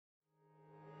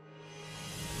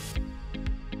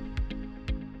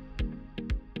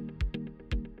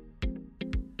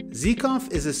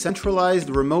ZeeConf is a centralized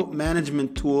remote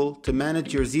management tool to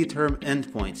manage your Zeetim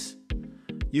endpoints.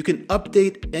 You can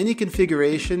update any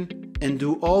configuration and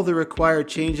do all the required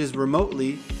changes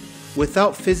remotely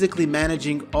without physically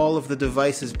managing all of the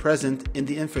devices present in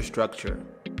the infrastructure.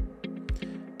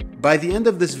 By the end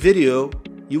of this video,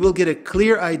 you will get a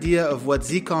clear idea of what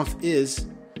ZeeConf is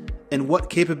and what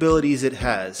capabilities it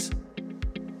has.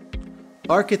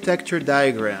 Architecture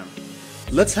diagram.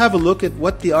 Let's have a look at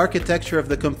what the architecture of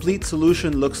the complete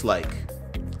solution looks like.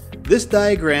 This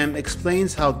diagram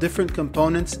explains how different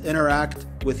components interact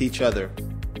with each other.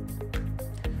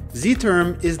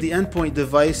 Zeetim is the endpoint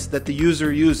device that the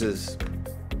user uses.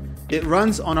 It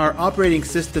runs on our operating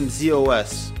system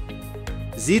ZOS.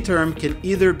 Zeetim can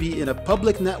either be in a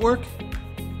public network,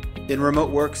 in remote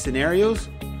work scenarios,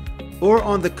 or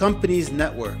on the company's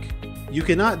network. You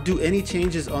cannot do any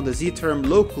changes on the Zeetim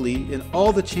locally, and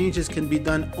all the changes can be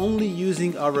done only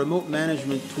using our remote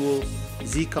management tool,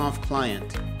 ZeeConf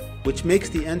client, which makes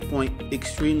the endpoint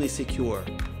extremely secure.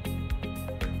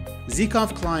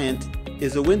 ZeeConf client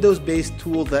is a Windows-based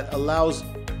tool that allows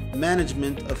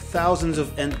management of thousands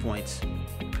of endpoints.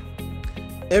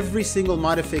 Every single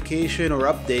modification or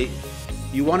update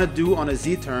you want to do on a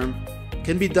Zeetim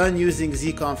can be done using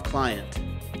ZeeConf client.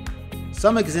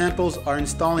 Some examples are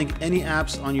installing any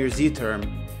apps on your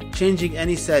Zeetim, changing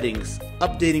any settings,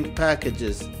 updating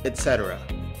packages, etc.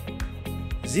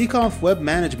 ZeeConf Web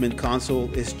Management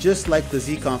Console is just like the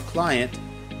ZeeConf client,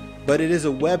 but it is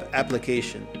a web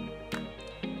application.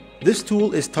 This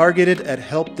tool is targeted at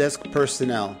help desk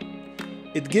personnel.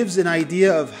 It gives an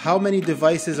idea of how many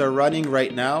devices are running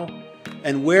right now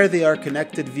and where they are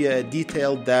connected via a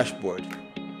detailed dashboard.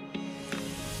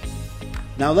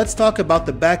 Now let's talk about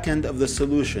the back end of the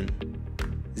solution,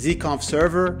 ZeeConf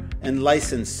server and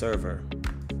license server.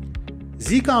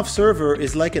 ZeeConf server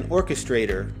is like an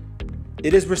orchestrator.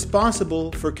 It is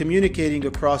responsible for communicating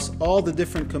across all the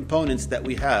different components that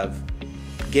we have: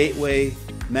 gateway,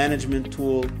 management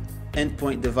tool,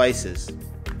 endpoint devices.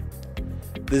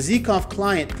 The ZeeConf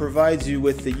client provides you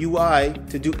with the UI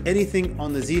to do anything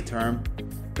on the Zeetim,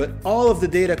 but all of the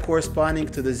data corresponding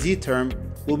to the Zeetim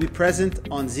will be present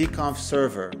on ZeeConf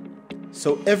server.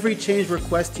 So every change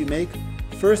request you make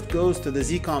first goes to the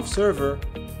ZeeConf server,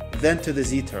 then to the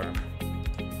Zeetim.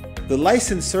 The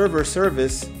license server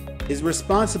service is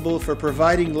responsible for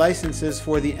providing licenses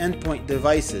for the endpoint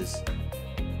devices.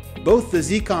 Both the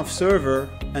ZeeConf server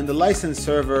and the license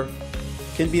server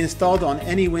can be installed on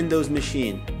any Windows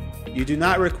machine. You do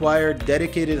not require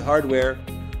dedicated hardware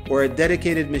or a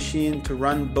dedicated machine to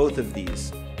run both of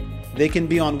these. They can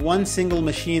be on one single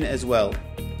machine as well.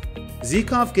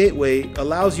 ZeeConf Gateway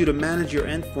allows you to manage your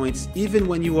endpoints even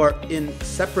when you are in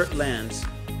separate LANs.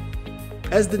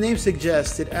 As the name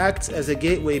suggests, it acts as a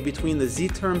gateway between the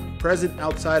Zeetim present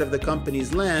outside of the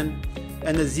company's LAN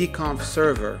and the ZeeConf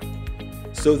server,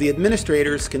 so the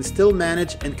administrators can still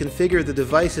manage and configure the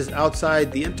devices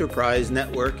outside the enterprise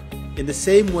network in the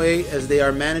same way as they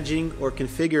are managing or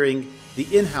configuring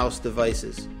the in-house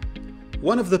devices.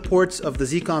 One of the ports of the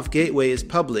ZeeConf gateway is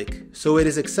public, so it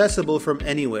is accessible from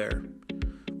anywhere.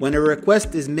 When a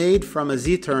request is made from a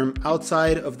Zeetim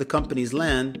outside of the company's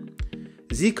LAN,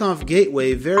 ZeeConf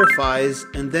gateway verifies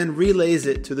and then relays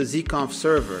it to the ZeeConf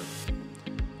server.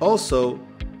 Also,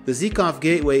 the ZeeConf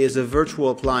gateway is a virtual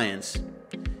appliance.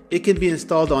 It can be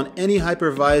installed on any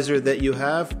hypervisor that you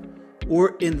have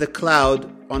or in the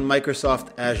cloud on Microsoft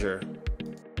Azure.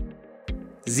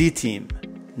 Zeetim,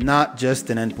 not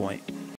just an endpoint.